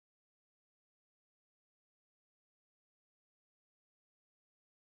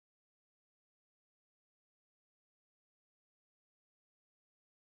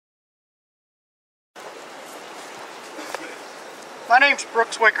My name's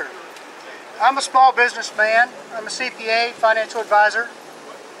Wicker. I'm a small businessman. I'm a CPA, financial advisor.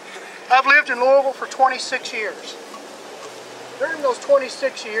 I've lived in Louisville for 26 years. During those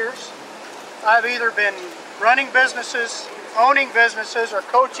 26 years, I've either been running businesses, owning businesses, or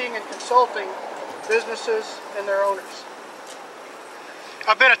coaching and consulting businesses and their owners.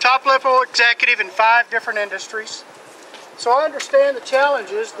 I've been a top-level executive in 5 different industries, so I understand the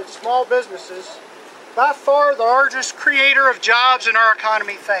challenges that small businesses, by far the largest creator of jobs in our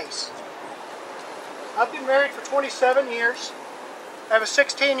economy, face. I've been married for 27 years. I have a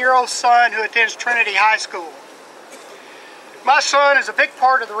 16-year-old son who attends Trinity High School. My son is a big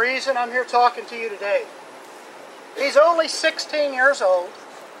part of the reason I'm here talking to you today. He's only 16 years old,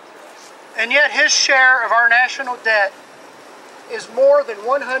 and yet his share of our national debt is more than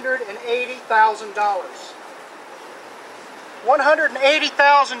 $180,000.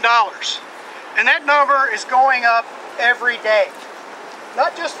 $180,000. And that number is going up every day.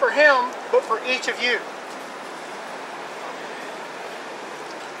 Not just for him, but for each of you.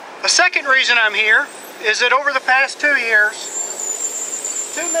 A second reason I'm here is that over the past 2 years,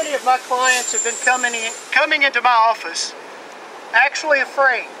 too many of my clients have been coming into my office actually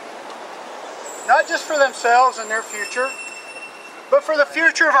afraid. Not just for themselves and their future, but for the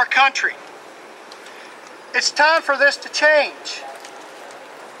future of our country. It's time for this to change.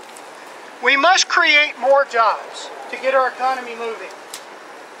 We must create more jobs to get our economy moving.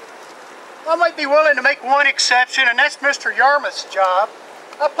 I might be willing to make one exception, and that's Mr. Yarmouth's job.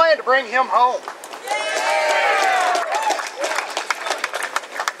 I plan to bring him home.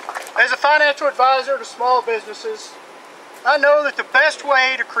 As a financial advisor to small businesses, I know that the best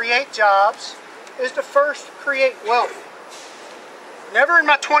way to create jobs is to first create wealth. Never in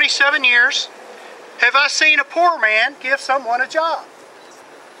my 27 years have I seen a poor man give someone a job.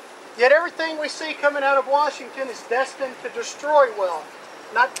 Yet everything we see coming out of Washington is destined to destroy wealth,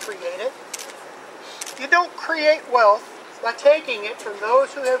 not create it. You don't create wealth by taking it from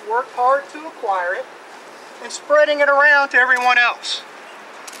those who have worked hard to acquire it and spreading it around to everyone else.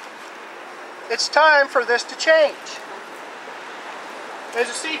 It's time for this to change. As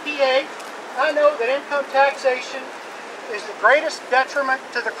a CPA, I know that income taxation is the greatest detriment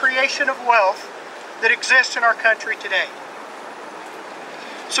to the creation of wealth that exists in our country today.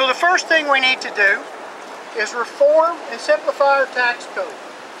 So the first thing we need to do is reform and simplify our tax code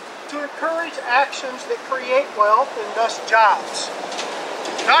to encourage actions that create wealth and thus jobs,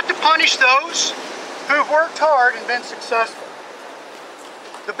 not to punish those who have worked hard and been successful.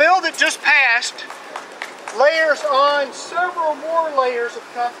 The bill that just passed layers on several more layers of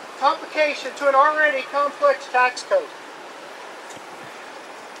complication to an already complex tax code.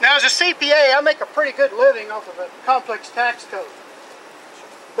 Now, as a CPA, I make a pretty good living off of a complex tax code.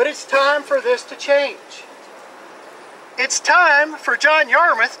 But it's time for this to change. It's time for John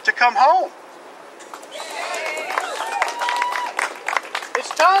Yarmouth to come home. It's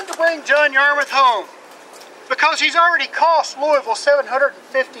time to bring John Yarmouth home because he's already cost Louisville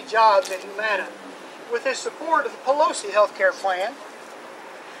 750 jobs in Humana with his support of the Pelosi health care plan.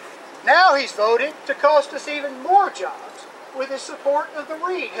 Now he's voted to cost us even more jobs with his support of the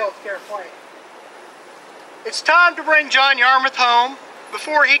Reed health care plan. It's time to bring John Yarmouth home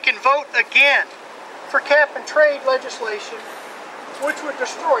before he can vote again for cap and trade legislation, which would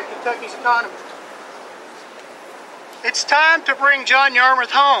destroy Kentucky's economy. It's time to bring John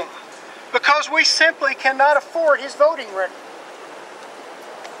Yarmouth home because we simply cannot afford his voting record.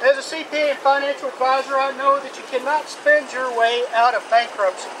 As a CPA and financial advisor, I know that you cannot spend your way out of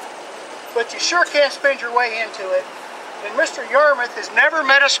bankruptcy, but you sure can spend your way into it, and Mr. Yarmouth has never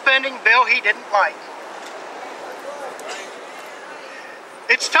met a spending bill he didn't like.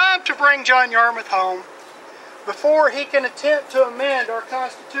 It's time to bring John Yarmouth home before he can attempt to amend our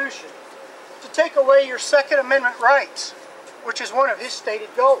Constitution to take away your Second Amendment rights, which is one of his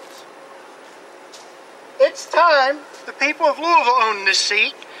stated goals. It's time the people of Louisville own this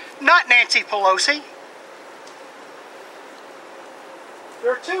seat, not Nancy Pelosi.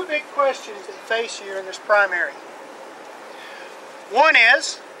 There are 2 big questions that face you in this primary. One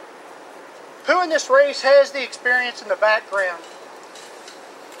is, who in this race has the experience and the background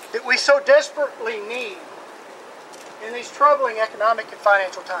that we so desperately need in these troubling economic and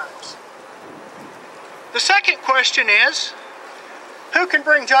financial times? The second question is, who can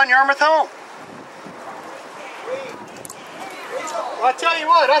bring John Yarmouth home? Well, I tell you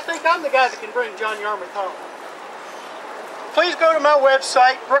what, I think I'm the guy that can bring John Yarmouth home. Please go to my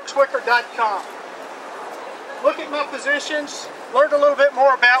website, brookswicker.com. Look at my positions, learn a little bit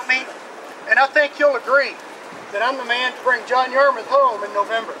more about me, and I think you'll agree that I'm the man to bring John Yarmouth home in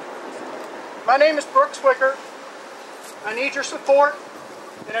November. My name is Wicker. I need your support,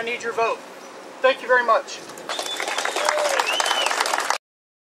 and I need your vote. Thank you very much.